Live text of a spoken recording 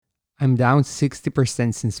I'm down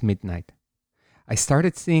 60% since midnight. I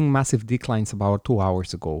started seeing massive declines about 2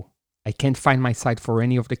 hours ago. I can't find my site for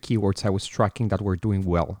any of the keywords I was tracking that were doing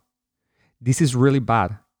well. This is really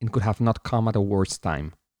bad and could have not come at a worse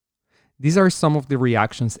time. These are some of the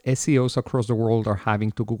reactions SEOs across the world are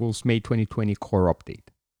having to Google's May 2020 core update.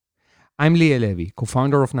 I'm Liel Levy,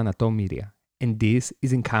 co-founder of Nanato Media, and this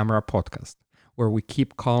is In Camera Podcast, where we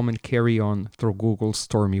keep calm and carry on through Google's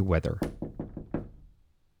stormy weather.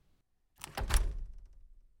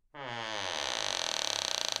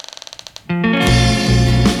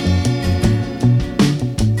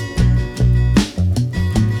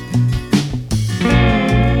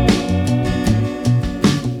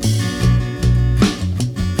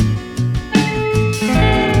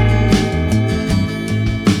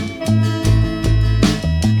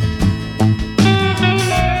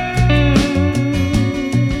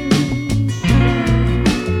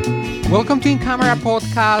 Welcome to In Camera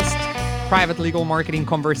Podcast, private legal marketing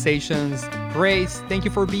conversations. Grace, thank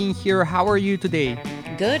you for being here. How are you today?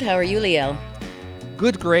 Good. How are you, Liel?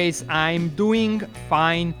 Good, Grace. I'm doing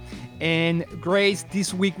fine. And Grace,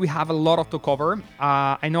 this week we have a lot to cover.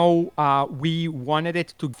 I know we wanted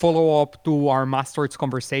it to follow up to our Master's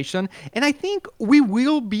conversation, and I think we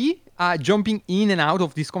will be jumping in and out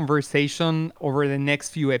of this conversation over the next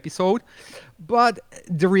few episodes. But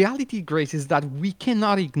the reality, Grace, is that we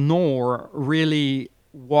cannot ignore really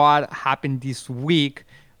what happened this week,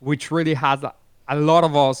 which really has a lot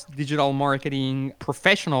of us digital marketing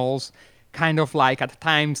professionals kind of like at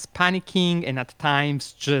times panicking and at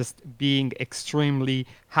times just being extremely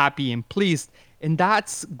happy and pleased. And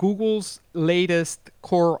that's Google's latest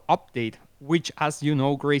core update, which, as you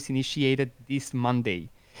know, Grace, initiated this Monday.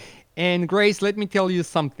 And Grace, let me tell you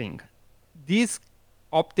something. This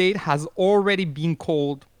update has already been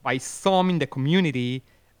called by some in the community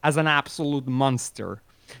as an absolute monster.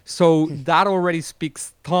 So that already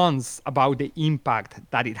speaks tons about the impact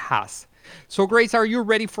that it has. So Grace, are you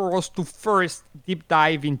ready for us to first deep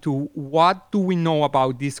dive into what do we know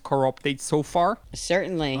about this core update so far?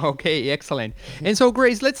 Certainly. Okay, excellent. And so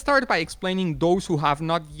Grace, let's start by explaining those who have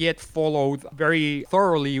not yet followed very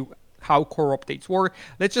thoroughly how core updates work.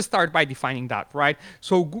 Let's just start by defining that, right?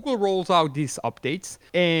 So Google rolls out these updates,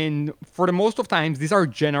 and for the most of times, these are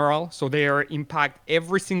general. So they are impact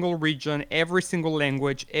every single region, every single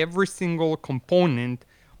language, every single component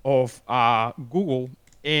of Google.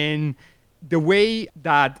 And the way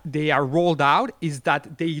that they are rolled out is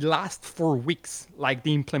that they last for weeks. Like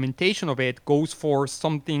the implementation of it goes for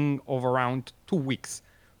something of around 2 weeks,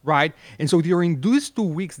 right? And so during those 2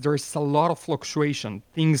 weeks, there's a lot of fluctuation.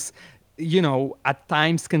 Things, at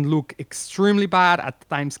times can look extremely bad, at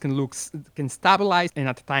times can stabilize, and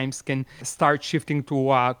at times can start shifting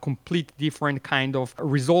to a complete different kind of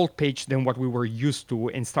result page than what we were used to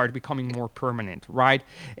and start becoming more permanent, right?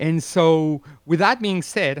 And so with that being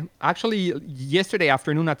said, actually yesterday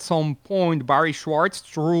afternoon at some point, Barry Schwartz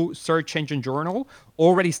through Search Engine Journal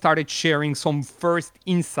already started sharing some first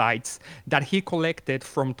insights that he collected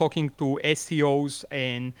from talking to SEOs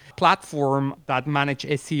and platform that manage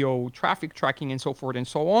SEO traffic tracking and so forth and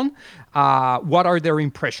so on. What are their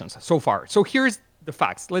impressions so far? So here's the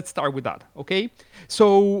facts. Let's start with that, okay?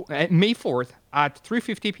 So May 4th at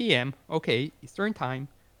 3:50 p.m., okay, Eastern time,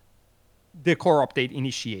 the core update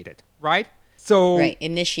initiated, right? So Right.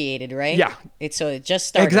 Initiated, right? Yeah. So it just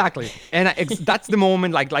started. Exactly. And that's the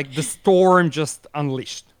moment like the storm just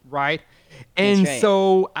unleashed, right? And right.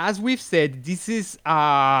 so as we've said, this is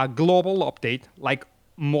a global update, like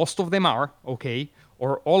most of them are, okay,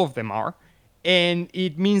 or all of them are. And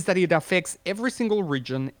it means that it affects every single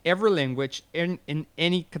region, every language, in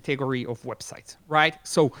any category of websites, right?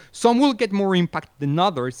 So some will get more impact than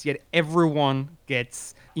others, yet everyone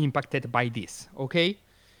gets impacted by this, okay?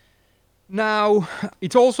 Now,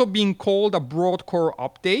 it's also being called a broad core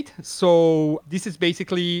update. So this is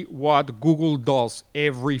basically what Google does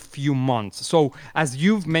every few months. So as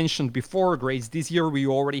you've mentioned before, Grace, this year we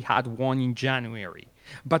already had one in January.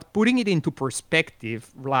 But putting it into perspective,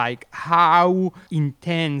 like how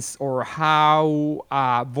intense or how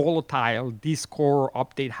volatile this core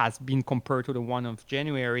update has been compared to the one of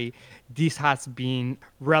January, this has been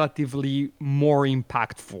relatively more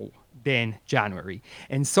impactful than January.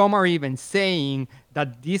 And some are even saying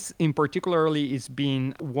that this in particularly is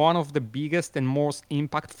being one of the biggest and most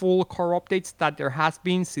impactful core updates that there has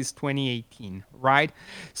been since 2018, right?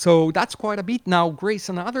 So that's quite a bit. Now, Grace,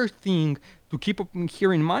 another thing to keep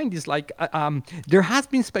here in mind is like there has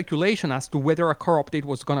been speculation as to whether a core update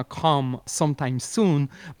was going to come sometime soon,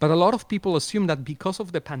 but a lot of people assume that because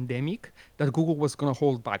of the pandemic that Google was going to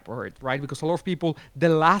hold back for it, right? Because a lot of people, the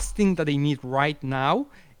last thing that they need right now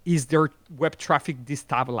is their web traffic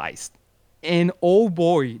destabilized. And oh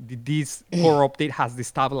boy, did this core update has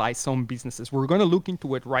destabilized some businesses. We're going to look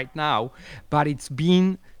into it right now, but it's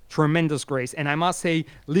been tremendous, Grace. And I must say,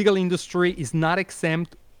 legal industry is not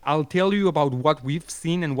exempt. I'll tell you about what we've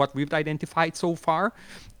seen and what we've identified so far.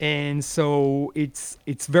 And so it's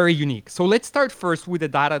very unique. So let's start first with the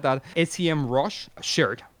data that SEMrush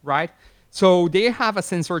shared, right? So they have a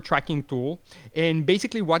sensor tracking tool, and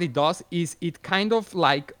basically what it does is it kind of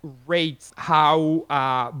like rates how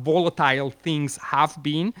volatile things have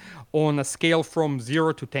been on a scale from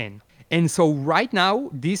 0 to 10. And so right now,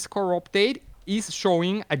 this core update is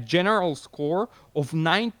showing a general score of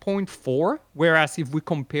 9.4, whereas if we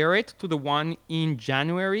compare it to the one in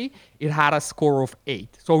January, it had a score of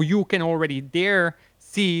 8. So you can already there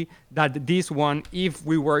see that this one, if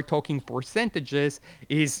we were talking percentages,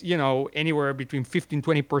 is anywhere between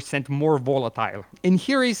 15-20% more volatile. And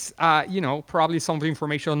here is probably some of the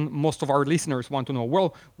information most of our listeners want to know.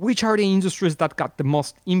 Well, which are the industries that got the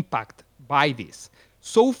most impact by this?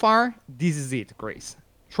 So far, this is it, Grace.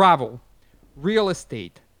 Travel, real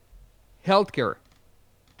estate, healthcare,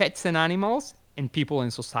 pets and animals, and people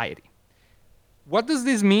in society. What does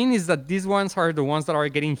this mean is that these ones are the ones that are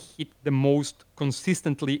getting hit the most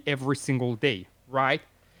consistently every single day, right?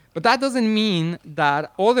 But that doesn't mean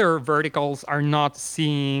that other verticals are not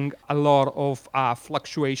seeing a lot of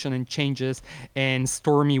fluctuation and changes and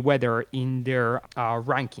stormy weather in their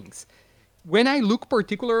rankings. When I look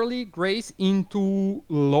particularly, Grace, into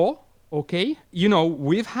law, okay,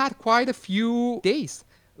 we've had quite a few days.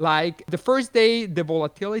 Like the first day, the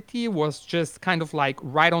volatility was just kind of like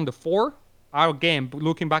right on the 4. Again,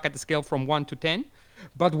 looking back at the scale from 1 to 10.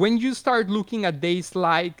 But when you start looking at days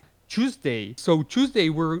like Tuesday, so Tuesday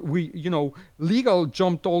legal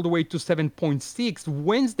jumped all the way to 7.6,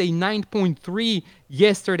 Wednesday 9.3,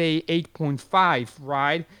 yesterday 8.5,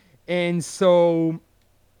 right? And so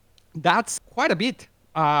that's quite a bit.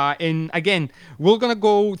 And again, we're going to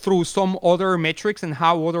go through some other metrics and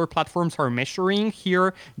how other platforms are measuring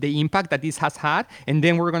here the impact that this has had. And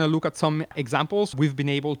then we're going to look at some examples we've been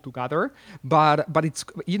able to gather. But it's,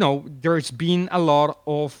 there's been a lot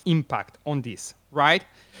of impact on this, right?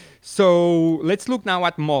 So let's look now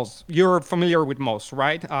at Moz. You're familiar with Moz,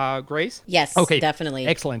 right, Grace? Yes, Okay, definitely.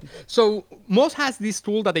 excellent. So Moz has this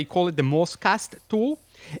tool that they call it the Mozcast tool.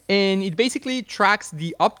 And it basically tracks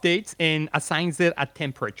the updates and assigns it a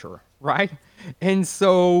temperature, right? And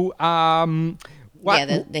so,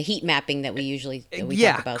 The heat mapping that we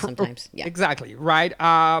talk about sometimes. Yeah, exactly, right.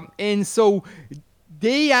 And so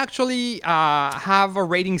they actually have a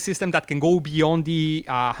rating system that can go beyond the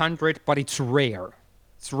 100, but it's rare.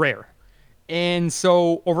 It's rare. And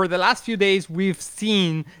so over the last few days, we've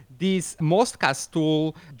seen this Mozcast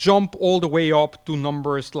tool jump all the way up to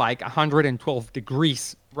numbers like 112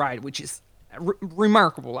 degrees, right? Which is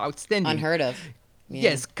remarkable, outstanding. unheard of. Yeah.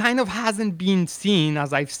 Yes, kind of hasn't been seen,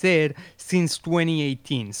 as I've said, since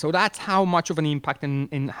 2018. So that's how much of an impact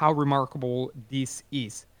and how remarkable this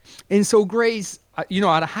is. And so, Grace, at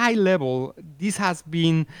a high level, this has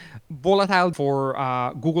been volatile for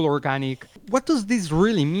Google Organic. What does this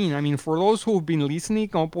really mean? I mean, for those who've been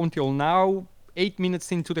listening up until now, 8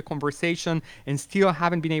 minutes into the conversation and still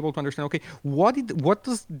haven't been able to understand, okay, what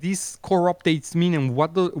does these core updates mean and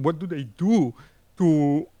what do they do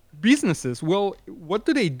to businesses? Well, what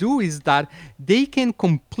do they do is that they can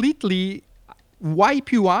completely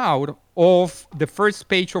wipe you out of the first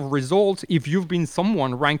page of results if you've been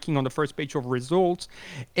someone ranking on the first page of results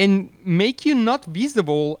and make you not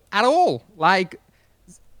visible at all. Like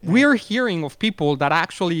we're hearing of people that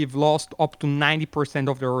actually have lost up to 90%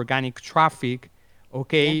 of their organic traffic,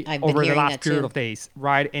 okay, I've been over the hearing last that period too. of days,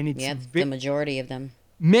 right? And it's Yeah, the majority of them.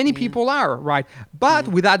 many people are, right? But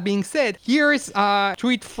with that being said, here's a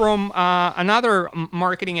tweet from another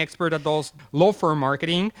marketing expert that does law firm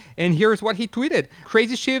marketing. And here's what he tweeted.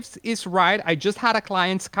 Crazy Shifts is right. I just had a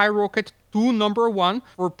client skyrocket to number 1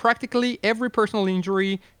 for practically every personal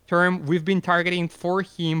injury term we've been targeting for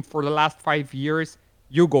him for the last 5 years.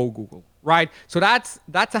 You go, Google, right? So that's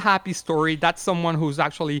a happy story. That's someone who's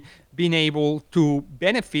actually been able to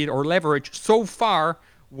benefit or leverage so far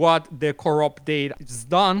what the core update has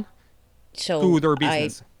done to their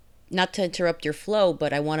business. Not to interrupt your flow,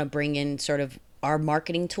 but I want to bring in sort of our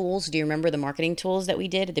marketing tools. Do you remember the marketing tools that we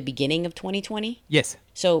did at the beginning of 2020? Yes.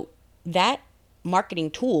 So that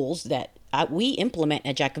marketing tools that we implement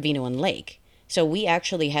at Jacobino and Lake. So we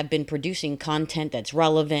actually have been producing content that's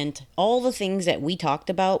relevant, all the things that we talked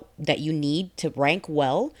about that you need to rank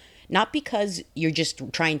well, not because you're just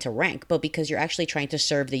trying to rank, but because you're actually trying to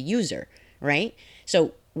serve the user, right?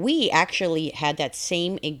 So we actually had that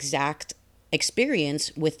same exact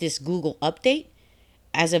experience with this Google update,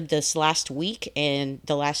 as of this last week and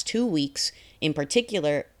the last 2 weeks in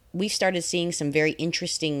particular, we've started seeing some very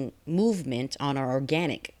interesting movement on our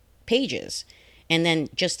organic pages. And then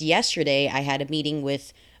just yesterday, I had a meeting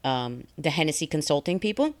with the Hennessy Consulting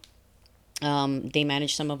people. They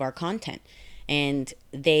manage some of our content, and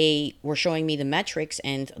they were showing me the metrics,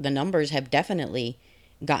 and the numbers have definitely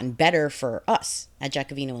gotten better for us at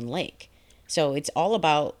Jacobino and Lake. So it's all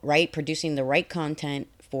about, right, producing the right content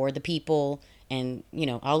for the people. And,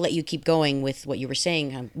 I'll let you keep going with what you were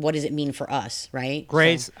saying. What does it mean for us, right? So,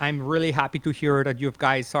 Grace, I'm really happy to hear that you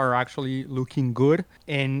guys are actually looking good.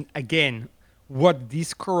 And again, what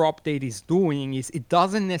this core update is doing is it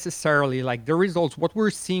doesn't necessarily like the results, what we're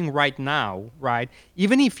seeing right now, right?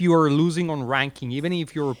 Even if you're losing on ranking, even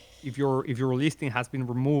if your listing has been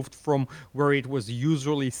removed from where it was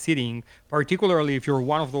usually sitting, particularly if you're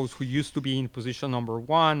one of those who used to be in position number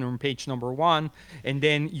one or page number one, and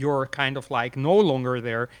then you're kind of like no longer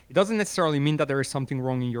there, it doesn't necessarily mean that there is something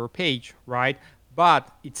wrong in your page, right? But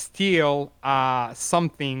it's still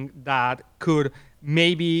something that could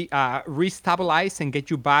maybe restabilize and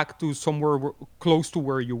get you back to somewhere close to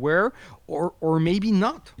where you were, or maybe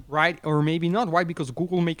not, right? Or maybe not. Why? Because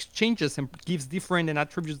Google makes changes and gives different and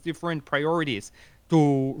attributes different priorities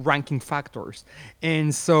to ranking factors.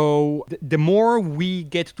 And so the more we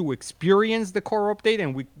get to experience the core update,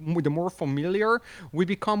 and the more familiar we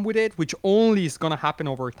become with it, which only is going to happen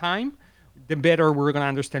over time, the better we're going to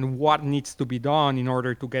understand what needs to be done in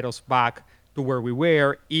order to get us back to where we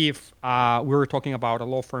were if we were talking about a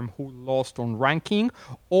law firm who lost on ranking,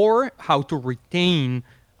 or how to retain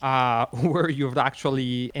where you've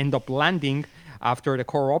actually end up landing after the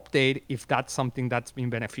core update, if that's something that's been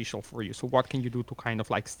beneficial for you. So what can you do to kind of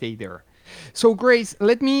like stay there? So Grace,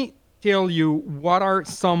 let me tell you what are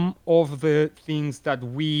some of the things that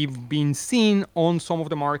we've been seeing on some of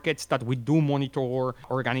the markets that we do monitor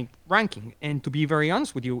organic ranking. And to be very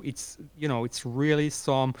honest with you, it's really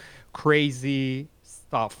some crazy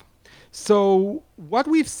stuff. So what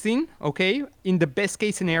we've seen, okay, in the best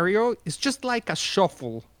case scenario is just like a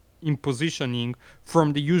shuffle in positioning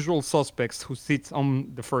from the usual suspects who sits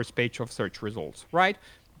on the first page of search results, right?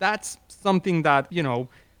 That's something that,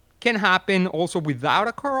 can happen also without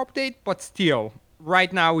a core update, but still,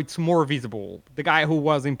 right now it's more visible. The guy who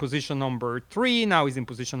was in position number 3 now is in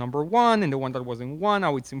position number 1, and the one that was in 1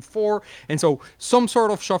 now it's in 4. And so some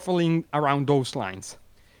sort of shuffling around those lines.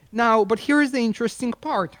 Now, but here's the interesting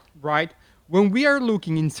part, right? When we are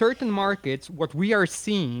looking in certain markets, what we are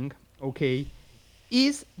seeing, okay,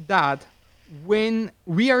 is that when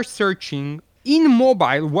we are searching in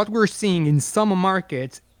mobile, what we're seeing in some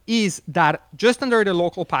markets is that just under the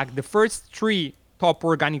local pack, the first 3 top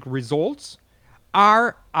organic results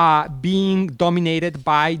are being dominated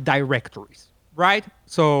by directories, right?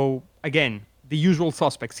 So again, the usual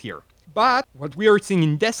suspects here. But what we are seeing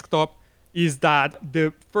in desktop is that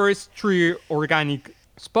the first 3 organic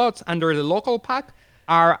spots under the local pack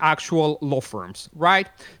are actual law firms, right?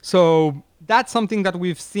 So that's something that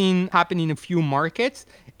we've seen happen in a few markets.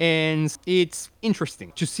 And it's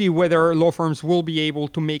interesting to see whether law firms will be able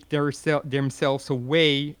to make themselves a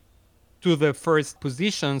way to the first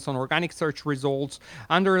positions on organic search results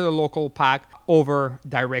under the local pack over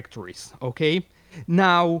directories, okay?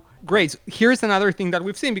 Now, Grace, here's another thing that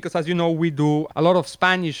we've seen, because as you know, we do a lot of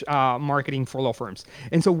Spanish marketing for law firms.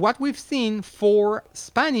 And so what we've seen for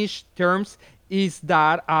Spanish terms is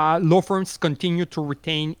that law firms continue to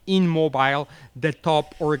retain in mobile the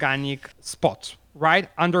top organic spots, right?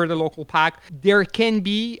 Under the local pack. There can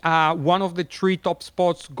be one of the 3 top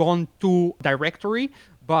spots gone to directory,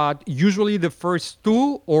 but usually the first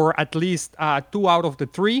 2, or at least 2 out of the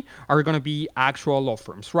 3, are going to be actual law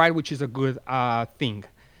firms, right? Which is a good thing.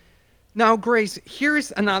 Now, Grace,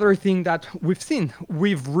 here's another thing that we've seen.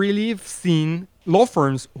 We've really seen law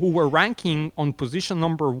firms who were ranking on position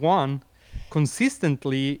number 1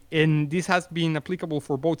 consistently, and this has been applicable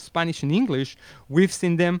for both Spanish and English. We've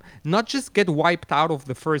seen them not just get wiped out of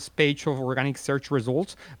the first page of organic search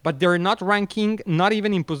results, but they're not ranking, not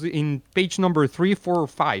even in page number 3, 4, or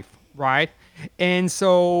 5, right? And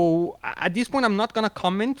so at this point, I'm not going to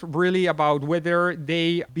comment really about whether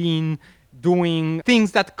they been doing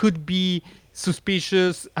things that could be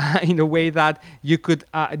suspicious in a way that you could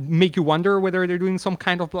make you wonder whether they're doing some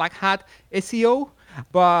kind of black hat SEO.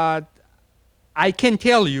 But I can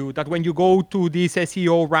tell you that when you go to these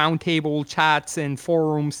SEO roundtable chats and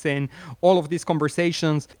forums and all of these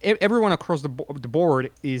conversations, everyone across the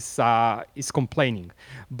board is complaining.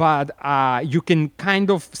 But you can kind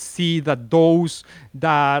of see that those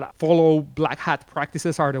that follow black hat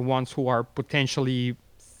practices are the ones who are potentially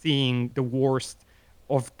seeing the worst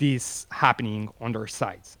of this happening on their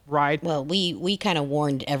sites, right? Well, we kind of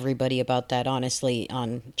warned everybody about that, honestly,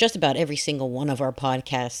 on just about every single one of our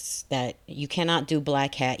podcasts, that you cannot do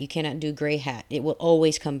black hat, you cannot do gray hat. It will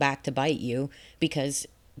always come back to bite you, because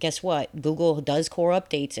guess what? Google does core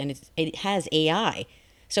updates, and it has AI.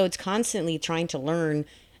 So it's constantly trying to learn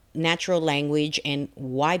natural language and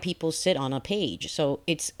why people sit on a page. So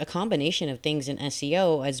it's a combination of things in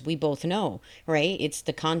SEO, as we both know, right? It's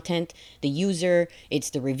the content, the user, it's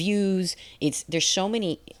the reviews, it's there's so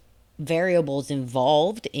many variables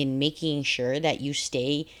involved in making sure that you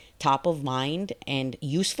stay top of mind and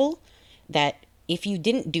useful, that if you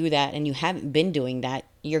didn't do that and you haven't been doing that,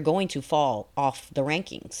 you're going to fall off the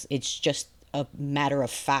rankings. It's just a matter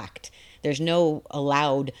of fact. There's no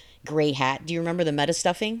allowed gray hat. Do you remember the meta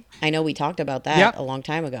stuffing? I know we talked about that Yep. a long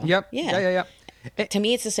time ago. Yep. Yeah. Yeah. Yeah. Yeah. To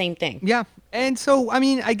me, it's the same thing. Yeah. And so, I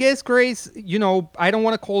mean, I guess, Grace, I don't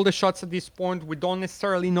want to call the shots at this point. We don't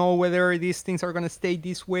necessarily know whether these things are going to stay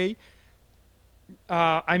this way.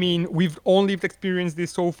 I mean, we've only experienced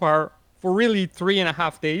this so far for really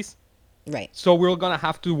 3.5 days. Right. So we're going to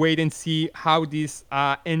have to wait and see how these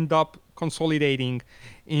end up consolidating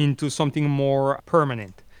into something more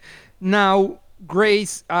permanent. Now,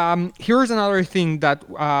 Grace, here's another thing that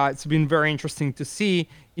it's been very interesting to see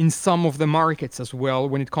in some of the markets as well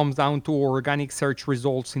when it comes down to organic search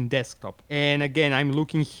results in desktop. And again, I'm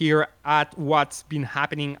looking here at what's been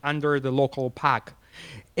happening under the local pack.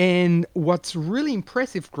 And what's really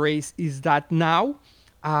impressive, Grace, is that now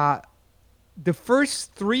the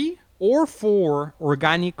first 3 or 4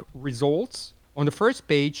 organic results on the first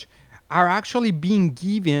page are actually being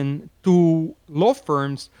given to law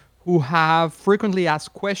firms who have frequently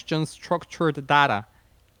asked questions, structured data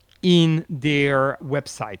in their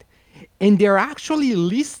website. And they're actually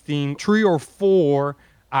listing 3 or 4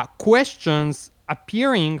 questions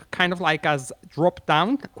appearing kind of like as drop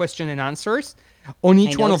down question and answers on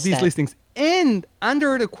each one of noticed these that. listings. And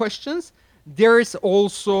under the questions, there's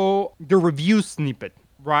also the review snippet,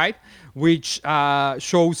 right? Which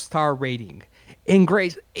shows star rating. And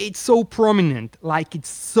Grace, it's so prominent, like it's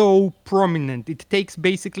so prominent. It takes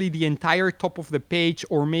basically the entire top of the page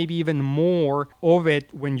or maybe even more of it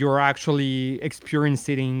when you're actually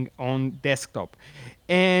experiencing on desktop.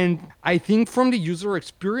 And I think from the user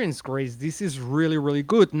experience, Grace, this is really, really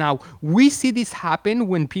good. Now, we see this happen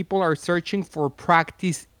when people are searching for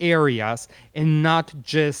practice areas and not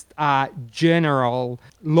just general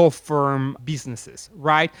law firm businesses,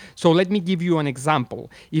 right? So let me give you an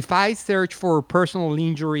example. If I search for personal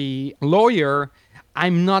injury lawyer,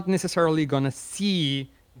 I'm not necessarily going to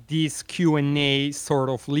see this Q&A sort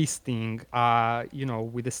of listing,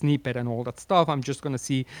 with a snippet and all that stuff. I'm just going to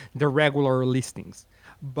see the regular listings.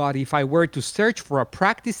 But if I were to search for a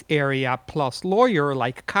practice area plus lawyer,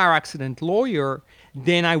 like car accident lawyer,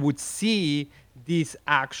 then I would see these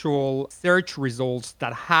actual search results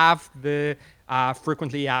that have the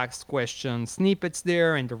frequently asked questions snippets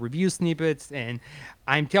there and the review snippets. And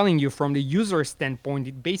I'm telling you, from the user standpoint,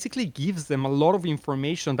 it basically gives them a lot of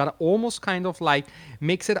information that almost kind of like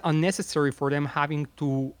makes it unnecessary for them having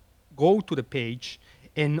to go to the page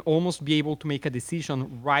and almost be able to make a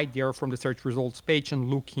decision right there from the search results page and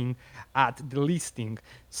looking at the listing.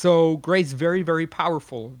 So Grace, very, very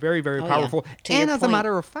powerful, very, very Oh, yeah. powerful. To And your as a point.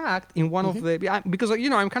 matter of fact, in one of the, because,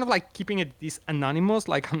 I'm kind of like keeping it this anonymous,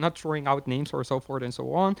 like I'm not throwing out names or so forth and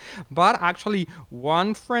so on. But actually,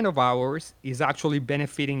 one friend of ours is actually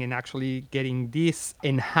benefiting and actually getting this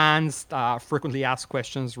enhanced frequently asked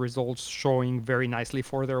questions results showing very nicely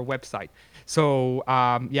for their website. So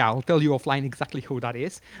I'll tell you offline exactly who that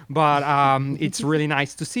is. But it's really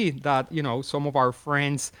nice to see that some of our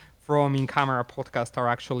friends from In Camera Podcast are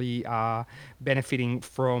actually benefiting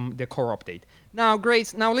from the core update. Now,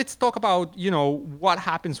 Grace, now let's talk about what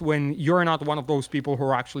happens when you're not one of those people who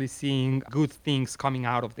are actually seeing good things coming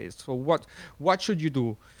out of this. So what should you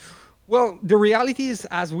do? Well, the reality is,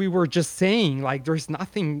 as we were just saying, like there's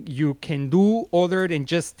nothing you can do other than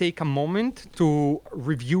just take a moment to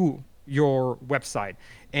review your website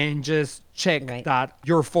and just check Right. that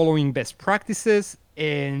you're following best practices.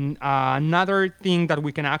 And another thing that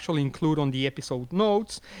we can actually include on the episode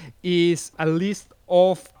notes is a list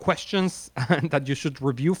of questions that you should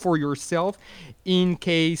review for yourself in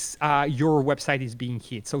case your website is being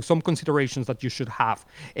hit. So some considerations that you should have.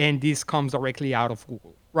 And this comes directly out of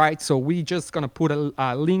Google, right? So we just gonna put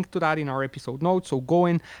a link to that in our episode notes. So go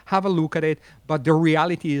and have a look at it. But the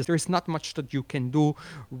reality is there's not much that you can do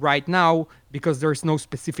right now because there's no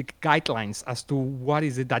specific guidelines as to what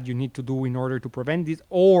is it that you need to do in order to prevent this,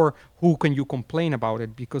 or who can you complain about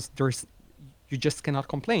it, because you just cannot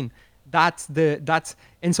complain. That's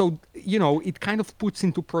and so it kind of puts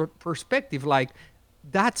into perspective, like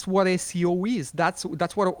that's what SEO is. That's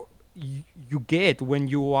what you get when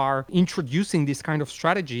you are introducing this kind of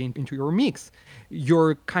strategy into your mix.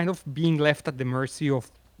 You're kind of being left at the mercy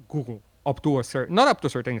of Google up to a certain, not up to a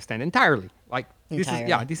certain extent, entirely. Like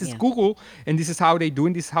Entirely. this is Yeah. Google, and this is how they do,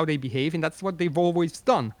 and this is how they behave, and that's what they've always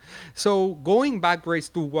done. So going back, Grace,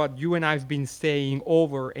 to what you and I've been saying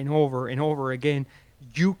over and over and over again,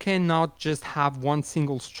 you cannot just have one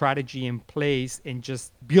single strategy in place and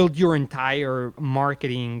just build your entire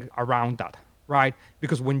marketing around that, right?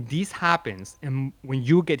 Because when this happens and when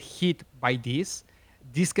you get hit by this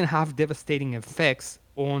can have devastating effects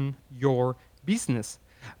on your business.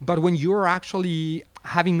 But when you're actually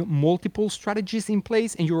having multiple strategies in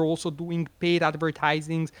place and you're also doing paid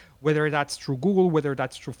advertisings, whether that's through Google, whether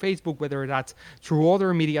that's through Facebook, whether that's through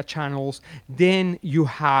other media channels, then you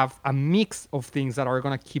have a mix of things that are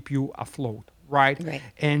going to keep you afloat, right? Right.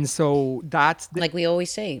 And so that's the, Like we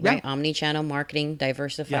always say, yeah, right? Omni-channel marketing,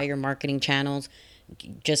 diversify yeah, your marketing channels.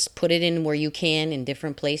 Just put it in where you can in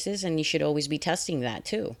different places, and you should always be testing that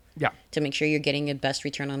too yeah. to make sure you're getting a best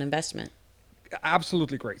return on investment.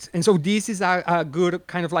 Absolutely great. And so this is a good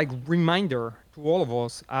kind of like reminder to all of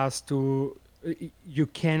us as to you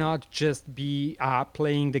cannot just be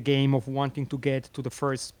playing the game of wanting to get to the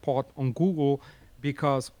first spot on Google,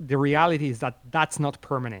 because the reality is that that's not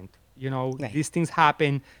permanent. Right. These things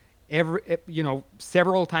happen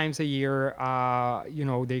several times a year.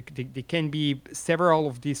 They can be several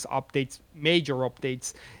of these updates, major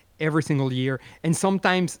updates, every single year, and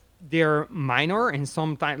sometimes they're minor, and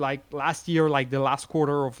sometimes, like last year, like the last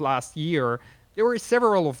quarter of last year, there were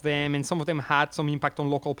several of them, and some of them had some impact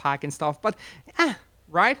on local pack and stuff, but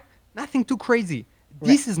right, nothing too crazy. Right.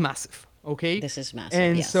 This is massive. Okay. This is massive.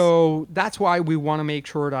 And Yes. so that's why we want to make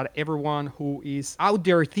sure that everyone who is out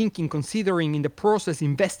there thinking, considering in the process,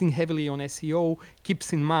 investing heavily on SEO,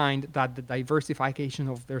 keeps in mind that the diversification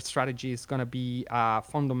of their strategy is going to be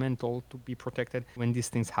fundamental to be protected when these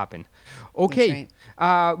things happen. That's Okay.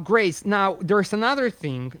 right. Grace, now there's another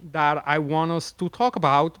thing that I want us to talk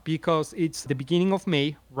about, because it's the beginning of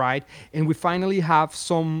May, right? And we finally have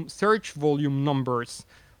some search volume numbers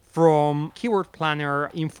from Keyword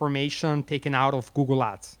Planner information taken out of Google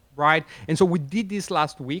Ads, right? And so we did this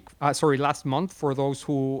last month, for those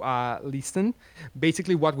who listen.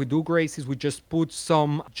 Basically, what we do, Grace, is we just put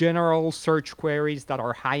some general search queries that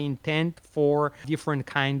are high intent for different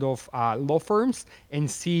kind of law firms,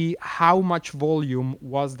 and see how much volume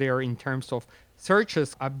was there in terms of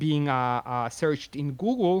searches being searched in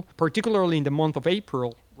Google, particularly in the month of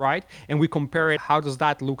April, right? And we compare it. How does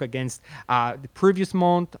that look against the previous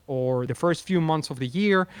month, or the first few months of the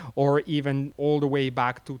year, or even all the way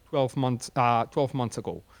back to 12 months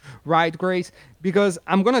ago, right, Grace? Because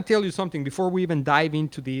I'm gonna tell you something before we even dive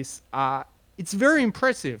into this. It's very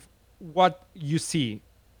impressive what you see.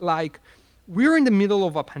 Like, we're in the middle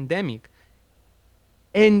of a pandemic,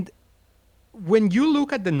 and when you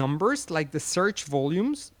look at the numbers, like the search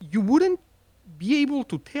volumes, you wouldn't be able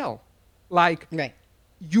to tell. Like, Right.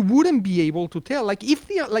 you wouldn't be able to tell. Like, if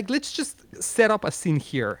the, like, let's just set up a scene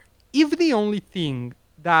here. If the only thing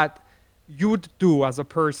that you'd do as a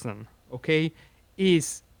person, okay,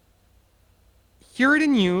 is hear the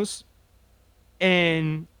news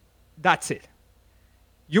and that's it,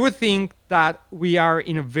 you would think that we are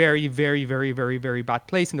in a very, very, very, very, very bad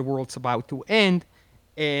place and the world's about to end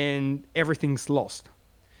and everything's lost.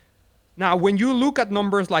 Now, when you look at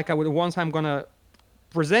numbers like the ones I'm going to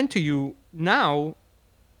present to you now,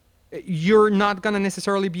 you're not going to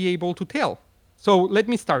necessarily be able to tell. So let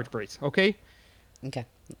me start, Grace, okay? Okay.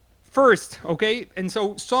 First, okay, and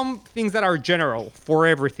so some things that are general for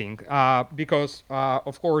everything, because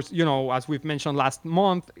of course, as we've mentioned last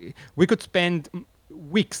month, we could spend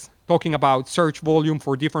weeks talking about search volume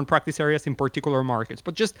for different practice areas in particular markets.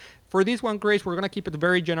 But just for this one, Grace, we're going to keep it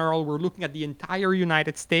very general. We're looking at the entire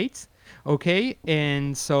United States, okay?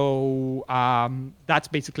 And so that's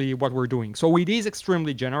basically what we're doing. So it is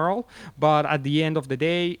extremely general, but at the end of the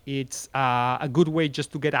day, it's a good way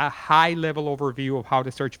just to get a high level overview of how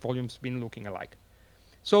the search volume's been looking alike.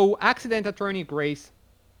 So, accident attorney, Grace,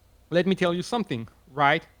 let me tell you something,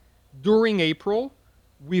 right? During April,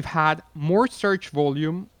 we've had more search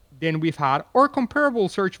volume than we've had, or comparable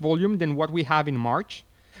search volume than what we have in March.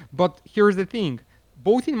 But here's the thing.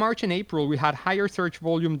 Both in March and April, we had higher search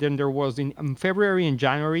volume than there was in February and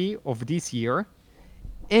January of this year,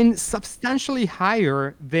 and substantially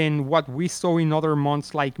higher than what we saw in other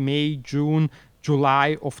months like May, June,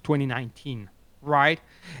 July of 2019, right?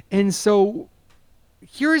 And so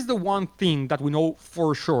here's the one thing that we know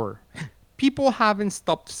for sure. people haven't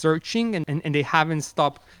stopped searching, and they haven't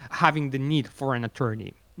stopped having the need for an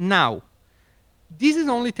attorney. Now, this is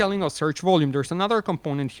only telling us search volume. There's another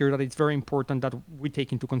component here that it's very important that we take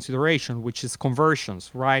into consideration, which is conversions,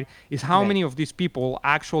 right? Is how Right. many of these people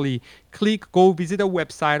actually go visit a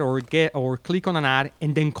website or click on an ad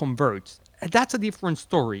and then convert. That's a different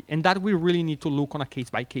story, and that we really need to look on a case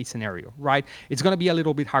by case scenario, right? It's going to be a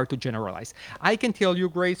little bit hard to generalize. I can tell you,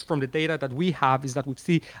 Grace, from the data that we have, is that we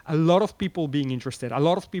see a lot of people being interested, a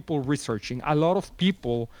lot of people researching, a lot of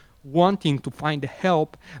people wanting to find the help,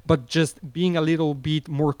 but just being a little bit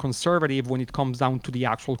more conservative when it comes down to the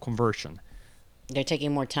actual conversion. They're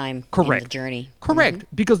taking more time in the Correct. journey. Correct.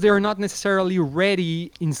 Because they're not necessarily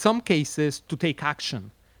ready in some cases to take action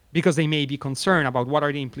because they may be concerned about what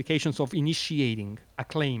are the implications of initiating a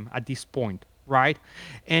claim at this point, right?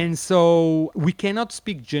 And so we cannot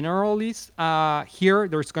speak generally here.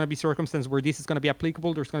 There's going to be circumstances where this is going to be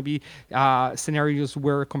applicable. There's going to be scenarios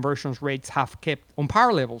where conversion rates have kept on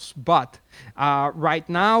par levels. But right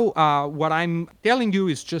now, what I'm telling you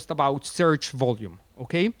is just about search volume,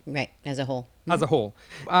 okay? Right, as a whole. As a whole.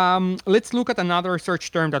 Let's look at another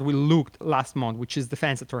search term that we looked last month, which is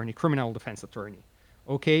defense attorney, criminal defense attorney.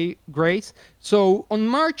 Okay, Grace. So on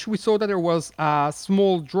March, we saw that there was a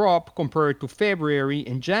small drop compared to February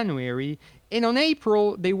and January. And on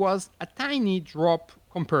April, there was a tiny drop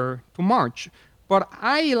compared to March. But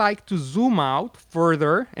I like to zoom out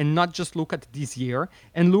further and not just look at this year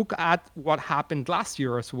and look at what happened last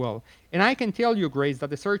year as well. And I can tell you, Grace, that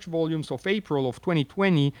the search volumes of April of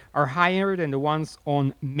 2020 are higher than the ones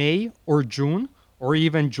on May or June or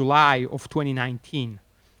even July of 2019.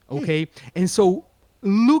 Okay. And so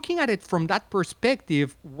looking at it from that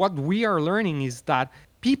perspective, what we are learning is that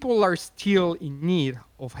people are still in need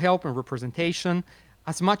of help and representation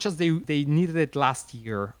as much as they needed it last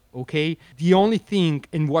year. Okay. The only thing,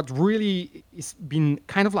 and what really has been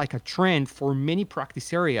kind of like a trend for many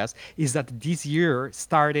practice areas, is that this year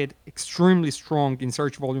started extremely strong in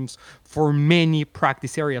search volumes for many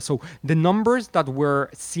practice areas. So the numbers that we're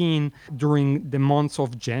seeing during the months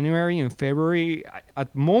of January and February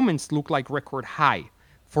at moments look like record high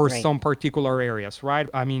for Right. some particular areas, right?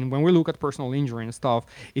 I mean, when we look at personal injury and stuff,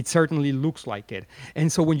 it certainly looks like it.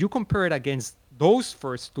 And so when you compare it against those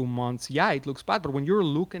first 2 months, yeah, it looks bad. But when you're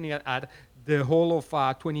looking at the whole of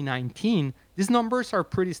 2019, these numbers are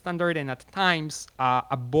pretty standard and at times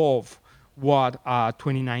above what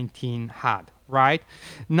 2019 had, right?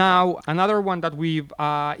 Now, another one that we've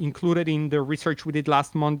included in the research we did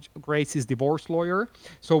last month, Grace, is divorce lawyer.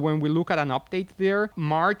 So when we look at an update there,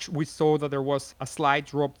 March, we saw that there was a slight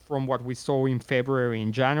drop from what we saw in February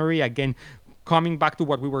and January. Again, coming back to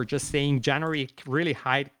what we were just saying, January really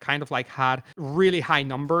high, kind of like had really high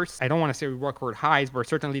numbers. I don't want to say record highs, but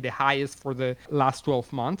certainly the highest for the last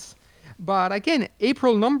 12 months. But again,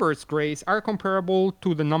 April numbers, Grace, are comparable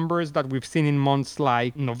to the numbers that we've seen in months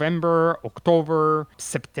like November, October,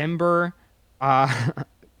 September. Uh,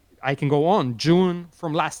 I can go on, June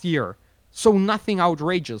from last year. So nothing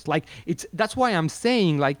outrageous. Like that's why I'm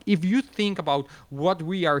saying, like, if you think about what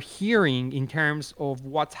we are hearing in terms of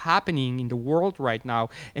what's happening in the world right now,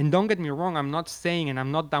 and don't get me wrong, I'm not saying and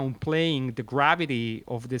I'm not downplaying the gravity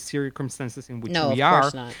of the circumstances in which No, we of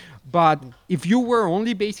course are, not. but if you were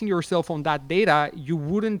only basing yourself on that data, you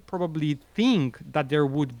wouldn't probably think that there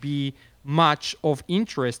would be much of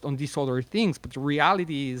interest on these other things. But the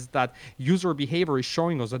reality is that user behavior is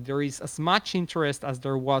showing us that there is as much interest as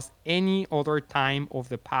there was any other time of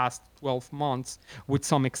the past 12 months, with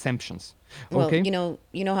some exemptions. Well, Okay? you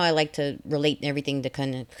know how I like to relate everything to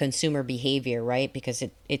consumer behavior, right? Because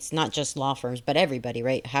it's not just law firms, but everybody,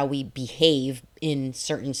 right? How we behave in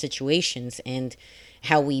certain situations and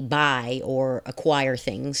how we buy or acquire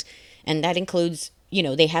things. And that includes,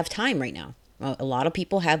 they have time right now. A lot of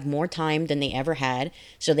people have more time than they ever had.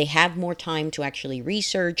 So they have more time to actually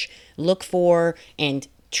research, look for, and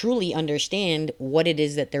truly understand what it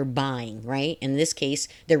is that they're buying, right? In this case,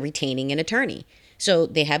 they're retaining an attorney. So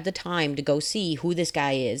they have the time to go see who this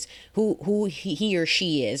guy is, who he or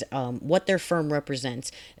she is, what their firm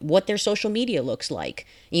represents, what their social media looks like,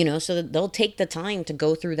 so that they'll take the time to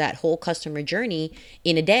go through that whole customer journey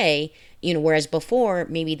in a day, whereas before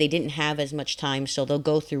maybe they didn't have as much time. So they'll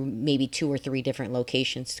go through maybe 2 or 3 different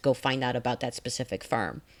locations to go find out about that specific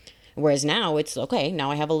firm. Whereas now it's okay,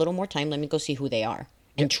 now I have a little more time. Let me go see who they are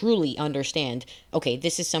and truly understand, okay,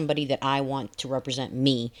 this is somebody that I want to represent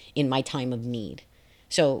me in my time of need.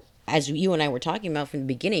 So, as you and I were talking about from the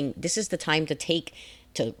beginning, this is the time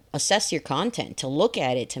to assess your content, to look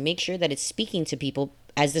at it, to make sure that it's speaking to people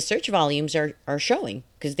as the search volumes are showing,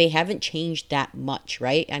 because they haven't changed that much,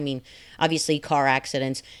 right? I mean, obviously car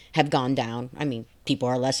accidents have gone down. I mean, people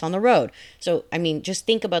are less on the road. So, I mean, just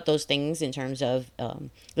think about those things in terms of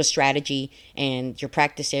the strategy and your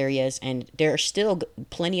practice areas. And there are still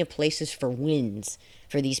plenty of places for wins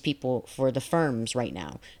for these people, for the firms right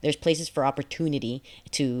now. There's places for opportunity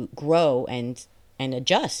to grow and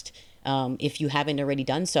adjust, if you haven't already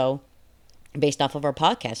done so, based off of our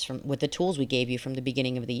podcast from with the tools we gave you from the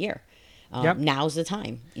beginning of the year. Yep. Now's the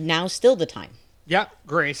time. Now's still the time. Yeah,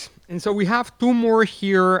 Grace. And so we have two more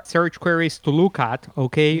here search queries to look at,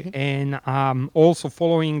 okay? And also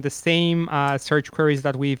following the same search queries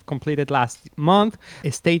that we've completed last month,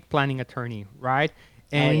 estate planning attorney, right?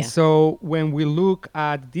 Oh And yeah. so when we look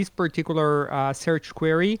at this particular search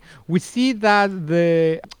query, we see that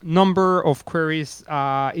the number of queries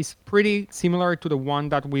is pretty similar to the one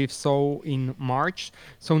that we saw in March.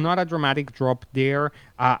 So not a dramatic drop there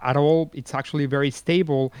at all. It's actually very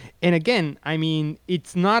stable. And again, I mean,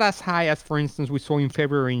 it's not as high as, for instance, we saw in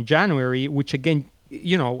February and January, which again,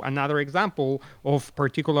 another example of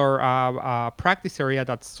particular practice area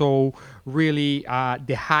that saw really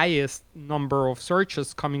the highest number of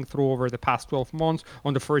searches coming through over the past 12 months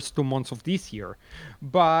on the first 2 months of this year,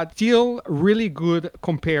 but still really good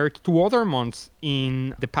compared to other months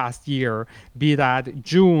in the past year, be that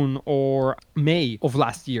June or May of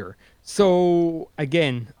last year. So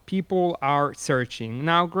again, people are searching.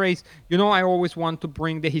 Now, Grace, I always want to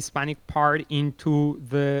bring the Hispanic part into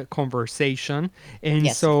the conversation. And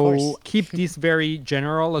Yes, of so course. keep this very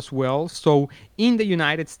general as well. So in the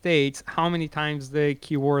United States, how many times the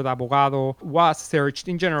keyword abogado was searched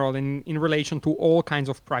in general in relation to all kinds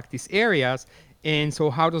of practice areas? And so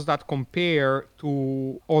how does that compare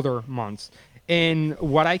to other months? And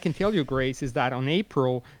what I can tell you, Grace, is that on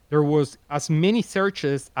April, there was as many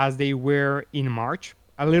searches as they were in March,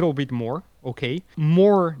 a little bit more, okay?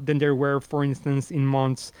 More than there were, for instance, in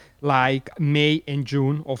months like May and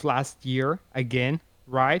June of last year, again,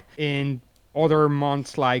 right? And other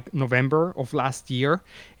months like November of last year.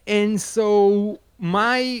 And so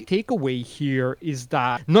my takeaway here is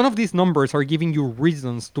that none of these numbers are giving you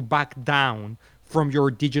reasons to back down from your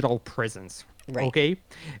digital presence. Right. Okay.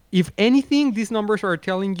 If anything, these numbers are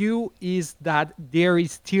telling you is that there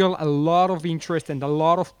is still a lot of interest and a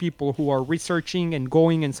lot of people who are researching and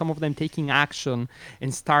going, and some of them taking action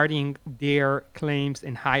and starting their claims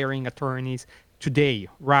and hiring attorneys today,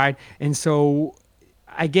 right? And so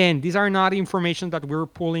again, these are not information that we're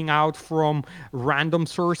pulling out from random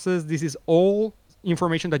sources. This is all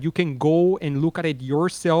information that you can go and look at it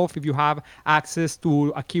yourself if you have access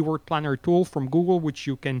to a keyword planner tool from Google, which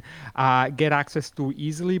you can get access to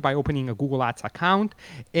easily by opening a Google Ads account,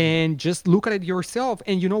 and just look at it yourself.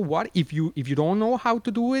 And you know what, if you don't know how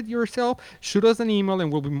to do it yourself, shoot us an email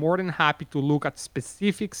and we'll be more than happy to look at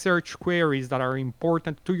specific search queries that are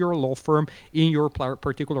important to your law firm in your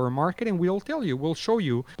particular market, and we'll show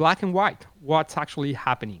you black and white what's actually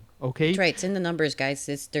happening. That's Okay. right. It's in the numbers, guys.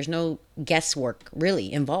 There's no guesswork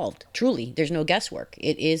really involved. Truly, there's no guesswork.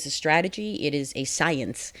 It is a strategy. It is a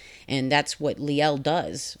science, and that's what Liel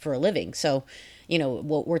does for a living. So,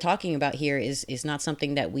 what we're talking about here is not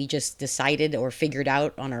something that we just decided or figured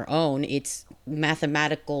out on our own. It's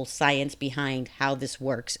mathematical science behind how this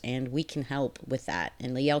works, and we can help with that,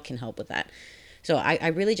 and Liel can help with that. So I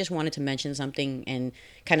really just wanted to mention something and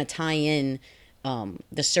kind of tie in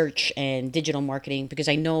the search and digital marketing, because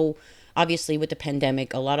I know obviously with the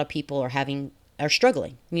pandemic, a lot of people are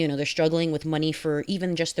struggling. They're struggling with money for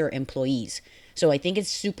even just their employees. So I think it's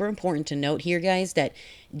super important to note here, guys, that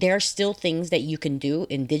there are still things that you can do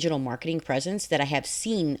in digital marketing presence that I have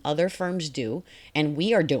seen other firms do, and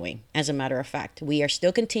we are doing. As a matter of fact, we are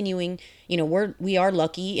still continuing. We are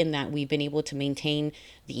lucky in that we've been able to maintain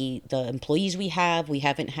the employees we have. We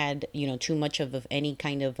haven't had too much of any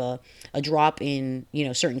kind of a drop in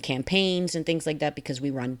certain campaigns and things like that, because we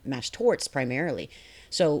run mass torts primarily.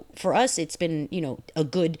 So for us, it's been, a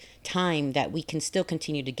good time that we can still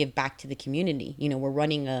continue to give back to the community. We're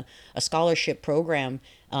running a scholarship program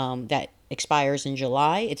that expires in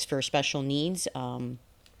July. It's for special needs.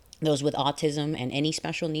 Those with autism and any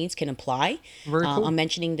special needs can apply. Very cool. I'm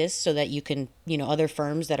mentioning this so that you can, other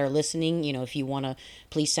firms that are listening, if you want to,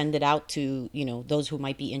 please send it out to, those who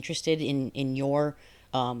might be interested in your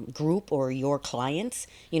group or your clients,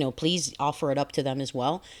 please offer it up to them as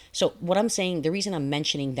well. So what I'm saying, the reason I'm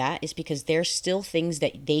mentioning that is because there's still things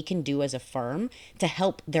that they can do as a firm to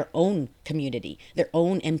help their own community, their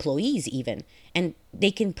own employees even, and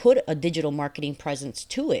they can put a digital marketing presence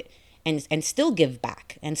to it and still give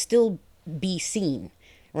back and still be seen,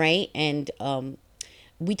 right? And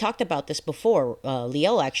we talked about this before.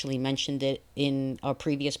 Liel actually mentioned it in a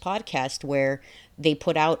previous podcast where they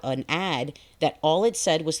put out an ad that all it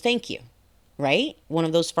said was thank you, right? One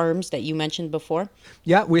of those firms that you mentioned before.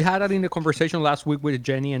 Yeah, we had that in the conversation last week with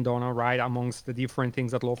Jenny and Donna, right? Amongst the different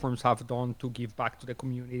things that law firms have done to give back to the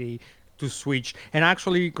community, to switch. And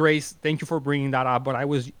actually, Grace, thank you for bringing that up. But I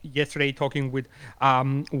was yesterday talking with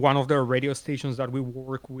one of the radio stations that we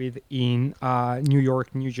work with in New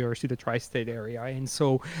York, New Jersey, the tri-state area. And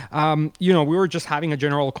so, we were just having a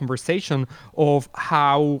general conversation of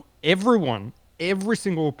how every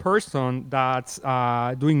single person that's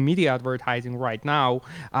doing media advertising right now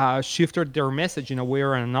shifted their message in a way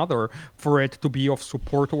or another for it to be of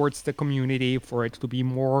support towards the community, for it to be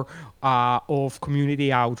more of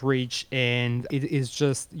community outreach. And it is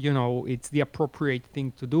just, it's the appropriate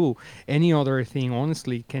thing to do. Any other thing,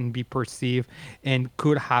 honestly, can be perceived and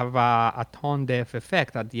could have a tone deaf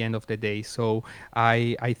effect at the end of the day. So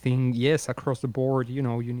I think, yes, across the board, you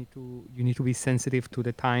need to be sensitive to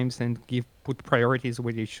the times and put priorities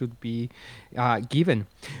where they should be given.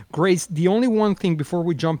 Grace, the only one thing before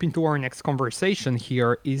we jump into our next conversation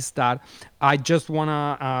here is that I just want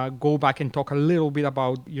to go back and talk a little bit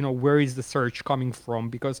about, where is the search coming from?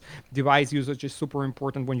 Because device usage is super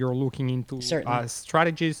important when you're looking into Certainly.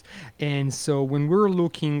 strategies. And so when we're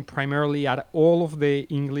looking primarily at all of the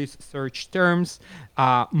English search terms,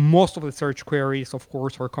 most of the search queries, of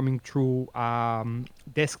course, are coming through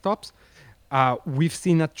desktops. We've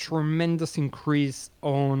seen a tremendous increase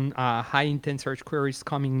on high intent search queries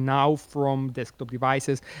coming now from desktop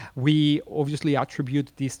devices. We obviously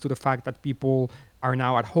attribute this to the fact that people are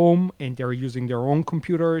now at home and they're using their own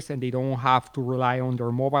computers and they don't have to rely on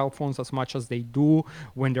their mobile phones as much as they do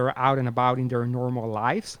when they're out and about in their normal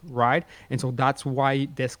lives, right? And so that's why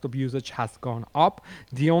desktop usage has gone up.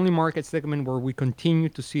 The only market segment where we continue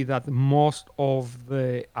to see that most of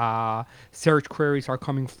the search queries are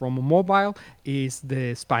coming from mobile is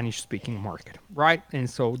the Spanish speaking market, right? And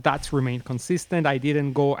so that's remained consistent. I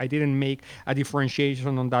didn't make a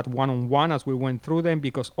differentiation on that one as we went through them,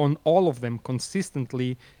 because on all of them consistently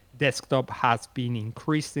desktop has been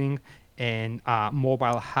increasing and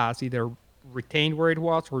mobile has either retained where it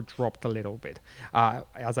was or dropped a little bit,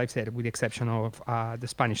 as I've said, with the exception of the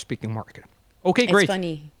Spanish speaking market. Okay, It's great.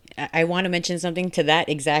 funny. I want to mention something to that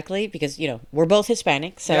exactly because, we're both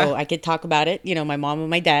Hispanic, Yeah. so I could talk about it, my mom and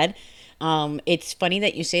my dad. It's funny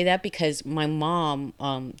that you say that because my mom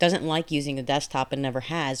doesn't like using a desktop and never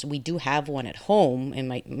has. We do have one at home, and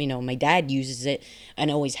my dad uses it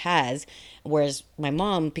and always has. Whereas my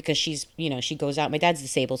mom, because she goes out. My dad's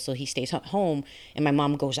disabled, so he stays at home, and my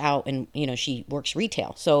mom goes out and she works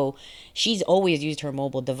retail. So she's always used her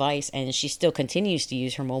mobile device, and she still continues to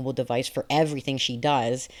use her mobile device for everything she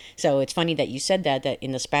does. So it's funny that you said that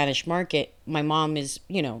in the Spanish market, my mom is,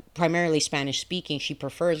 primarily Spanish speaking. She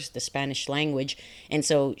prefers the Spanish language. And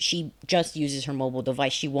so she just uses her mobile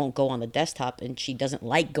device. She won't go on the desktop, and she doesn't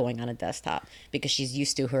like going on a desktop because she's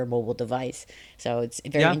used to her mobile device. So it's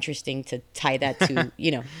very Yeah. interesting to tie that to,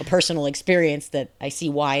 a personal experience that I see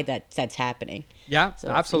why that's happening. Yeah, So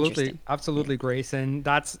it's absolutely. interesting. Yeah. Absolutely, Grace. And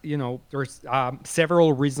that's, there's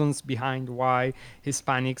several reasons behind why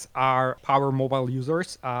Hispanics are power mobile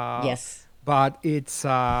users. Yes. But it's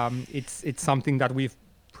something that we've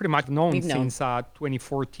pretty much known We've known. since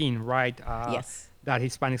 2014, right? Yes. That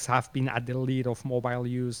Hispanics have been at the lead of mobile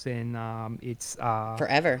use, and it's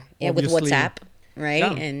Forever. Yeah. With obviously, WhatsApp. Right.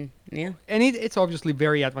 yeah, And yeah. and it's obviously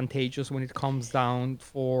very advantageous when it comes down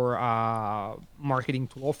for marketing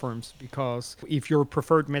to law firms, because if your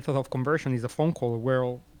preferred method of conversion is a phone call,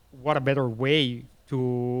 well, what a better way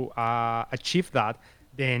to achieve that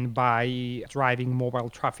than by driving mobile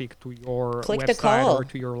traffic to your Click the website or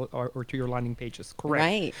call. to your landing pages. Correct.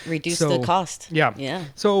 Right. Reduce the So, cost. yeah. Yeah.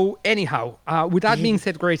 So anyhow, with that being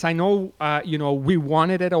said, Grace, I know we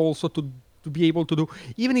wanted it also to be able to do,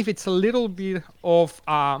 even if it's a little bit of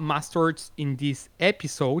masters in this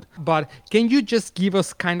episode. But can you just give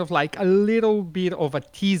us kind of like a little bit of a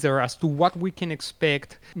teaser as to what we can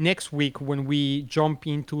expect next week when we jump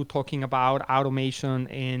into talking about automation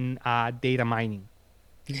and data mining?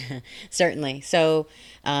 Certainly. So,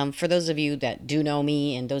 for those of you that do know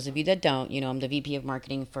me and those of you that don't, I'm the VP of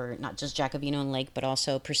marketing for not just Jacobino and Lake, but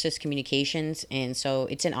also Persist Communications. And so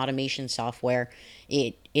it's an automation software.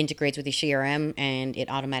 It integrates with your CRM and it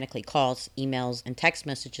automatically calls emails and text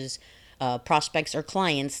messages, prospects or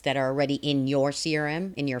clients that are already in your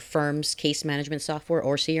CRM, in your firm's case management software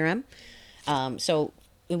or CRM. So,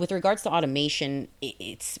 with regards to automation,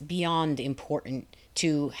 it's beyond important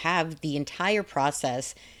to have the entire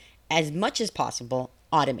process as much as possible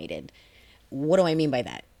automated. What do I mean by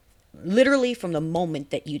that? literally from the moment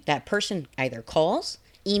that that person either calls,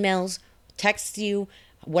 emails, texts you,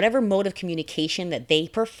 whatever mode of communication that they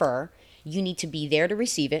prefer, you need to be there to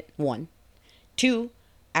receive it, one. Two,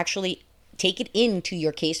 actually take it into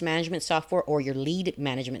your case management software or your lead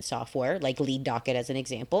management software, like LeadDocket as an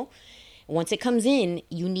example. Once it comes in,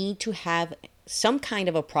 you need to have some kind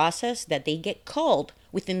of a process that they get called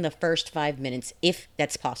within the first 5 minutes, if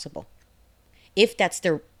that's possible. If that's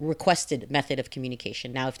their requested method of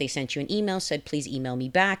communication. Now, if they sent you an email, said, please email me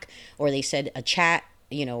back, or they said a chat,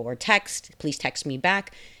 or text, please text me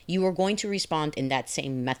back, you are going to respond in that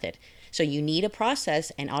same method. So you need a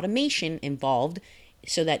process and automation involved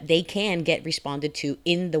so that they can get responded to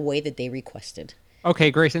in the way that they requested.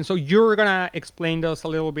 Okay, Grace. And so you're going to explain to us a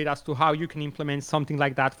little bit as to how you can implement something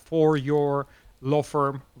like that for your law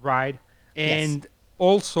firm, right? And Yes.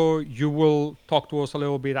 also you will talk to us a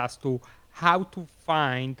little bit as to how to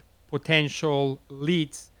find potential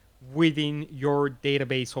leads within your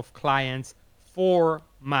database of clients for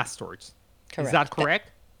Masters. Correct. Is that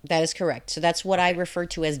correct? That is correct. So that's what I refer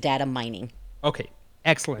to as data mining. Okay,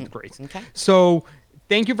 excellent, Grace. Okay. So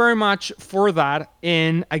thank you very much for that.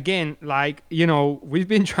 And again, we've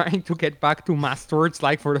been trying to get back to Masters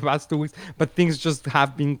for the past 2 weeks, but things just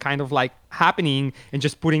have been kind of happening and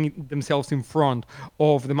just putting themselves in front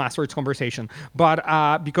of the Masters conversation.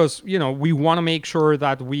 But because, we want to make sure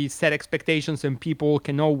that we set expectations and people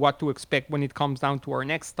can know what to expect when it comes down to our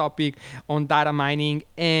next topic on data mining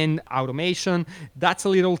and automation. That's a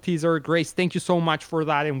little teaser. Grace, thank you so much for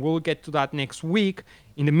that. And we'll get to that next week.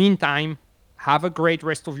 In the meantime, have a great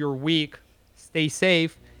rest of your week. Stay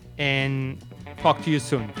safe and talk to you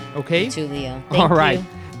soon. Okay? You too, Leo. All Thank right. you.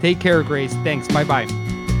 Take care, Grace. Thanks. Bye-bye.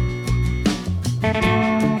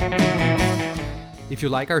 If you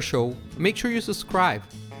like our show, make sure you subscribe,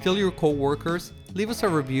 tell your coworkers, leave us a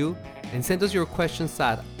review, and send us your questions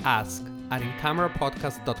at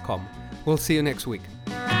ask@incamerapodcast.com. We'll see you next week.